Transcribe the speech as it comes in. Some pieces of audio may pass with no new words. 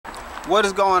What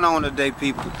is going on today,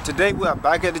 people? Today we are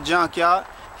back at the junkyard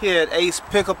here at Ace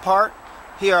Pickup Park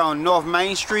here on North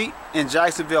Main Street in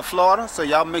Jacksonville, Florida. So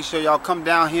y'all make sure y'all come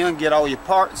down here and get all your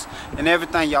parts and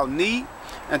everything y'all need.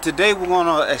 And today we're going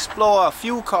to explore a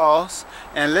few cars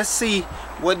and let's see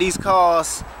what these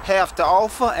cars have to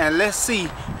offer, and let's see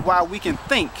why we can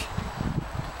think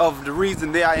of the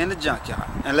reason they are in the junkyard.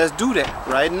 And let's do that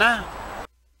right now.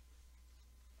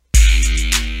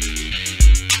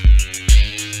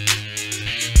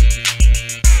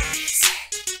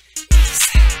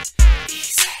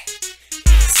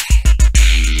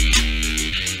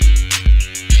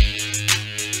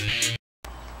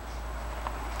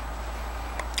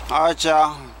 Alright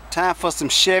y'all, time for some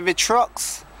Chevy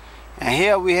trucks. And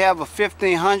here we have a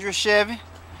 1500 Chevy.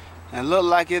 And look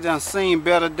like it done seen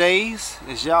better days,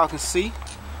 as y'all can see.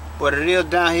 But it is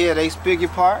down here at Ace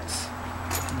Pickup Parts.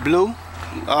 Blue.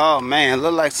 Oh man,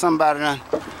 look like somebody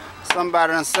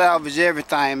done salvaged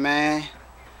everything, man.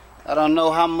 I don't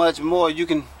know how much more you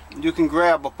can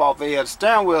grab up off of here. The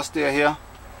steering wheel still here.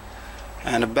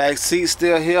 And the back seat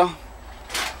still here.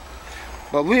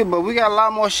 But we got a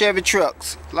lot more Chevy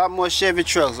trucks. A lot more Chevy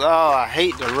trucks. Oh, I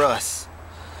hate the rust.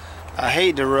 I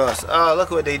hate the rust. Oh,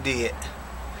 look what they did.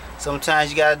 Sometimes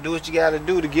you gotta do what you gotta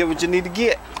do to get what you need to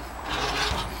get.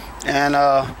 And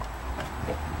a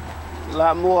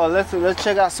lot more. Let's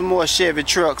check out some more Chevy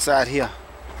trucks out here.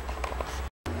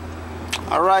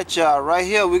 Alright y'all, right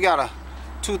here we got a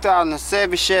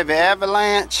 2007 Chevy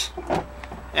Avalanche.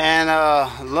 And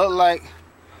look like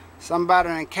somebody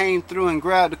that came through and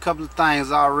grabbed a couple of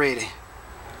things already.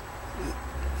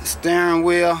 Steering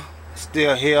wheel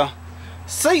still here.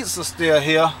 Seats are still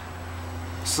here.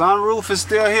 Sunroof is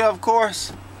still here, of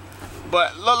course.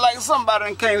 But look like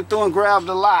somebody that came through and grabbed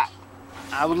a lot.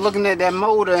 I was looking at that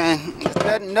motor and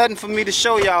there's nothing for me to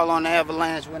show y'all on the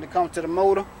Avalanche when it comes to the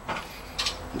motor.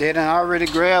 They done already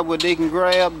grabbed what they can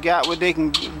grab, got what they can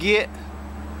get.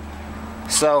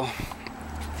 So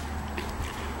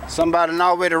somebody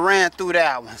already ran through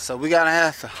that one, so we gotta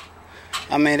have to.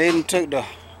 I mean, they done took the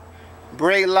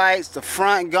brake lights, the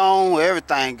front gone,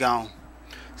 everything gone.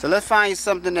 So let's find you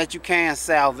something that you can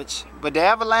salvage. But the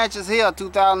Avalanche is here,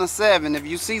 2007. If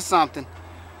you see something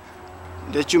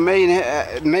that you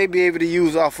may be able to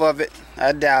use off of it,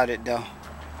 I doubt it though.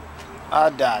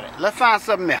 I doubt it. Let's find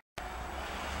something else.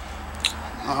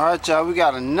 All right, y'all. We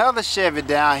got another Chevy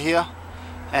down here.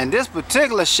 And this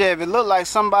particular Chevy looked like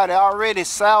somebody already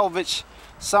salvaged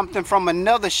something from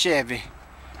another Chevy,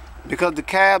 because the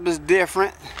cab is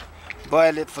different,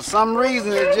 but for some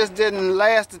reason it just didn't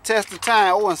last the test of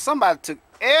time. Oh, and somebody took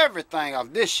everything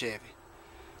off this Chevy.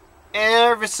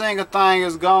 Every single thing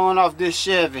is going off this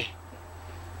Chevy.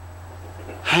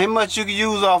 Ain't much you can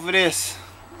use off of this.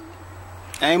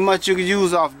 Ain't much you can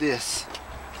use off this.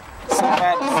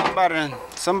 Somebody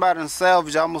done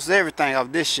salvaged almost everything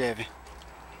off this Chevy.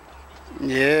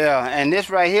 Yeah, and this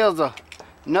right here is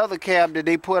another cab that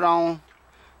they put on.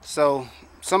 So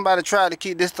somebody tried to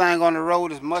keep this thing on the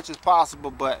road as much as possible,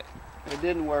 but it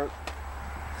didn't work.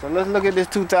 So let's look at this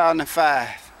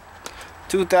 2005.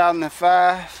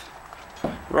 2005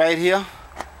 right here.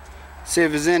 See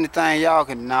if there's anything y'all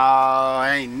can. No,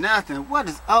 ain't nothing. What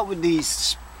is up with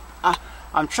these?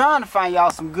 I'm trying to find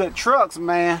y'all some good trucks,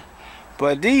 man.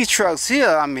 But these trucks here,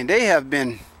 I mean, they have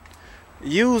been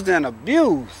used and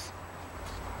abused.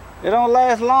 They don't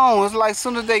last long. It's like as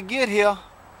soon as they get here,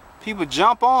 people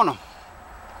jump on them.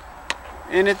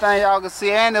 Anything y'all can see,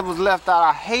 and it was left out.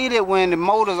 I hate it when the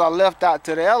motors are left out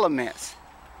to the elements.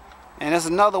 And there's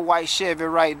another white Chevy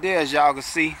right there, as y'all can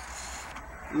see.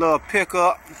 Little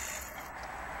pickup.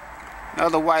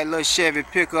 Another white little Chevy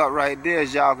pickup right there,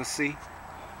 as y'all can see.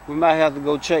 We might have to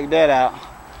go check that out.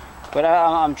 But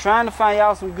I'm trying to find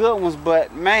y'all some good ones,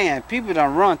 but man, people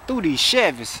done run through these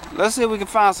Chevys. Let's see if we can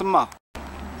find some more.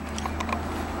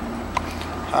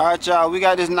 Alright y'all, we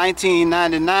got this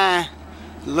 1999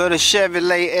 little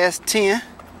Chevrolet S10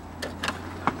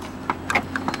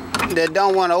 that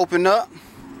don't want to open up.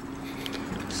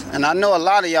 And I know a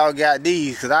lot of y'all got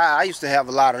these, because I used to have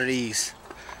a lot of these.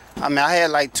 I mean, I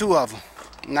had like 2 of them.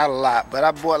 Not a lot, but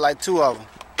I bought like 2 of them.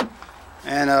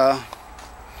 And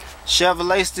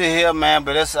Chevrolet still here, man,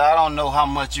 but I don't know how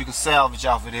much you can salvage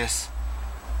off of this.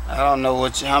 I don't know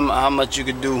how much you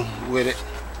can do with it.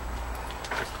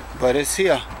 But it's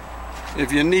here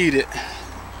if you need it.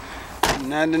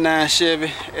 99 Chevy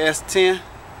S10.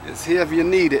 It's here if you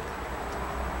need it.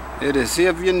 It is here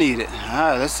if you need it.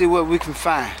 Alright, let's see what we can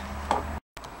find.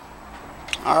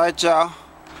 Alright y'all.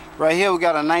 Right here we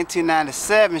got a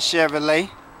 1997 Chevrolet.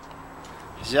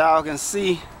 As y'all can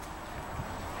see,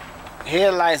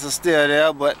 Headlights are still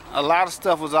there, but a lot of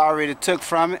stuff was already took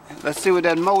from it. Let's see what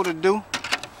that motor do.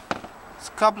 There's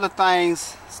a couple of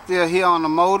things still here on the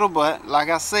motor, but like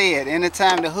I said,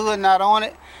 anytime the hood not on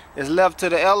it, it's left to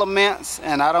the elements,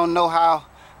 and I don't know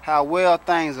how well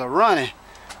things are running.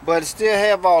 But it still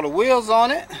have all the wheels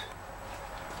on it.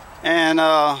 And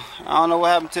I don't know what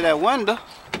happened to that window.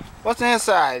 What's the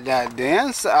inside? The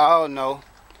inside, oh no.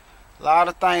 A lot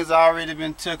of things already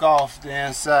been took off the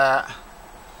inside.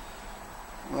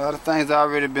 A lot of things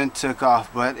already been took off,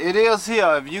 but it is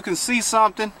here. If you can see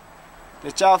something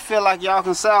that y'all feel like y'all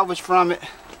can salvage from it,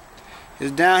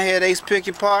 it's down here at Ace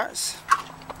Picky Parts.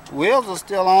 Wheels are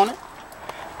still on it.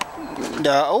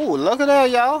 Oh, look at that,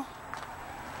 y'all.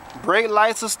 Brake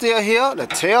lights are still here. The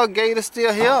tailgate is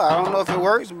still here. I don't know if it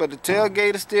works, but the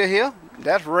tailgate is still here.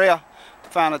 That's rare to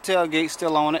find a tailgate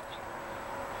still on it.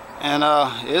 And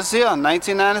it's here,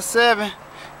 1997,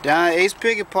 down at Ace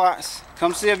Picky Parts.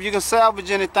 Come see if you can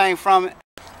salvage anything from it.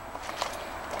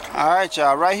 Alright,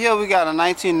 y'all, right here we got a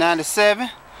 1997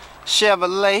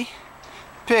 Chevrolet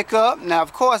pickup. Now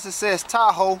of course it says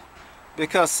Tahoe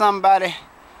because somebody,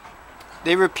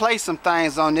 they replaced some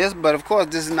things on this, but of course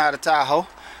this is not a Tahoe.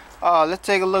 Let's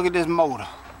take a look at this motor.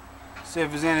 See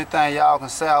if there's anything y'all can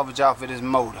salvage off of this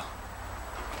motor.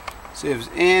 See if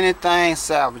there's anything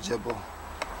salvageable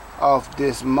off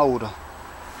this motor.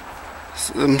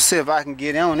 So let me see if I can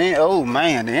get on in. Oh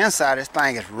man, the inside of this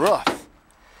thing is rough.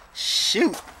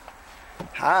 Shoot.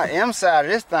 The inside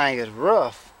of this thing is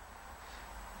rough.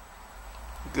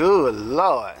 Good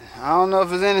Lord. I don't know if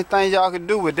there's anything y'all can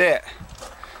do with that.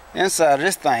 Inside of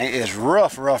this thing is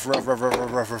rough. I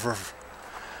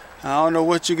don't know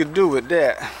what you could do with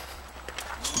that.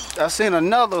 I seen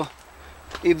another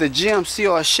either GMC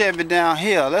or a Chevy down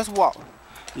here. Let's walk.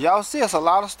 Y'all see it's a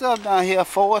lot of stuff down here.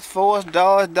 Fords,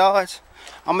 Dodge.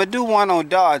 I'm gonna do one on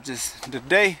Dodges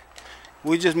today.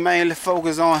 We just mainly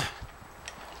focus on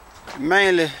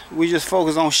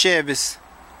Chevys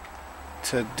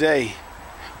today.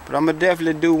 But I'm gonna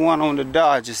definitely do one on the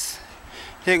Dodges.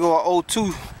 Here go a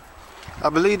 02. I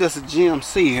believe that's a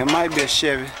GMC. It might be a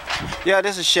Chevy. Yeah,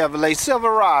 this is a Chevrolet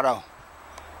Silverado.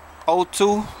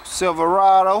 02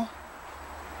 Silverado.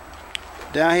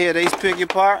 Down here at Ace Picky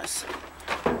Parts.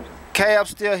 Cab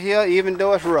still here, even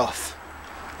though it's rough.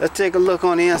 Let's take a look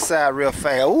on the inside real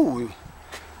fast. Ooh,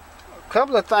 a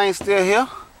couple of things still here.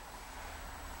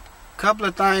 Couple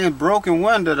of things, broken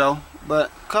window though,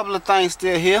 but a couple of things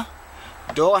still here.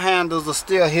 Door handles are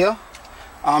still here.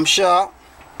 I'm shocked.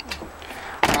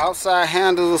 Outside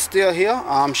handles are still here.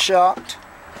 I'm shocked.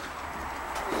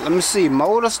 Let me see,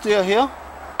 motor still here.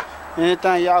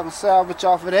 Anything y'all can salvage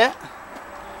off of that?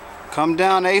 Come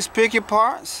down to Ace Picky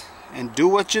Parts and do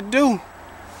what you do.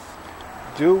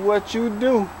 Do what you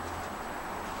do.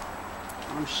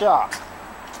 I'm shocked.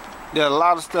 There's a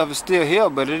lot of stuff is still here,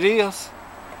 but it is.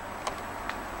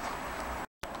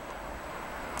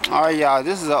 Alright y'all,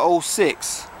 this is a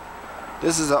 06.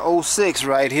 This is a 06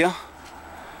 right here.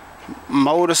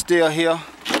 Motor still here.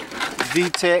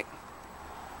 VTEC.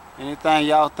 Anything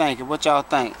y'all think? What y'all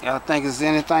think? Y'all think is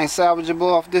anything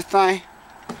salvageable off this thing?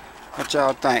 What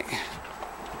y'all think?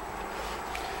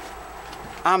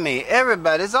 I mean,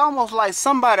 everybody, it's almost like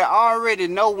somebody already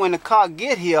know when the car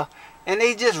get here and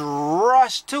they just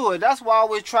rush to it. That's why I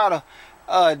always try to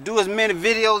do as many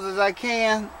videos as I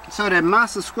can so that my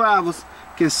subscribers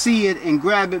can see it and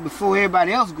grab it before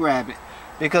everybody else grab it.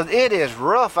 Because it is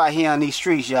rough out here on these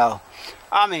streets, y'all.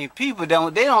 I mean, people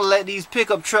don't let these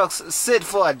pickup trucks sit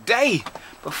for a day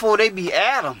before they be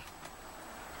at them.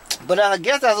 But I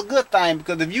guess that's a good thing,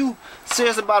 because if you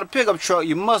serious about a pickup truck,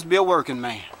 you must be a working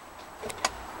man.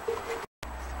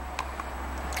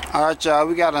 Alright y'all,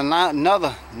 we got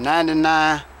another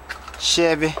 99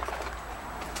 Chevy.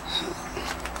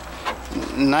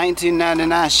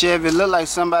 1999 Chevy. Look like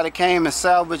somebody came and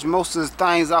salvaged most of the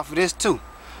things off of this too.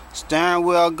 Steering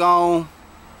wheel gone.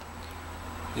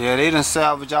 Yeah, they done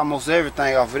salvage almost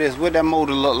everything off of this. What that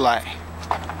motor look like?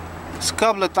 There's a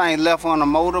couple of things left on the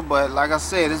motor, but like I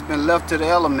said, it's been left to the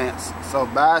elements. So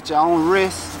buy at your own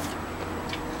risk.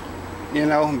 You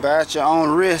know, buy at your own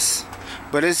risk.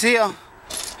 But it's here.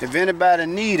 If anybody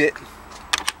need it.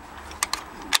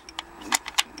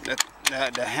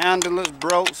 The handle is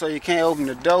broke, so you can't open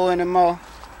the door anymore.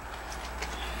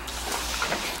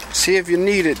 See if you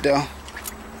need it though.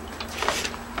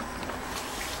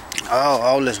 Oh,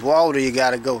 all this water you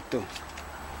gotta go through.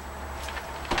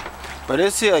 But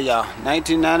it's here, y'all.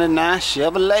 1999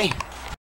 Chevrolet.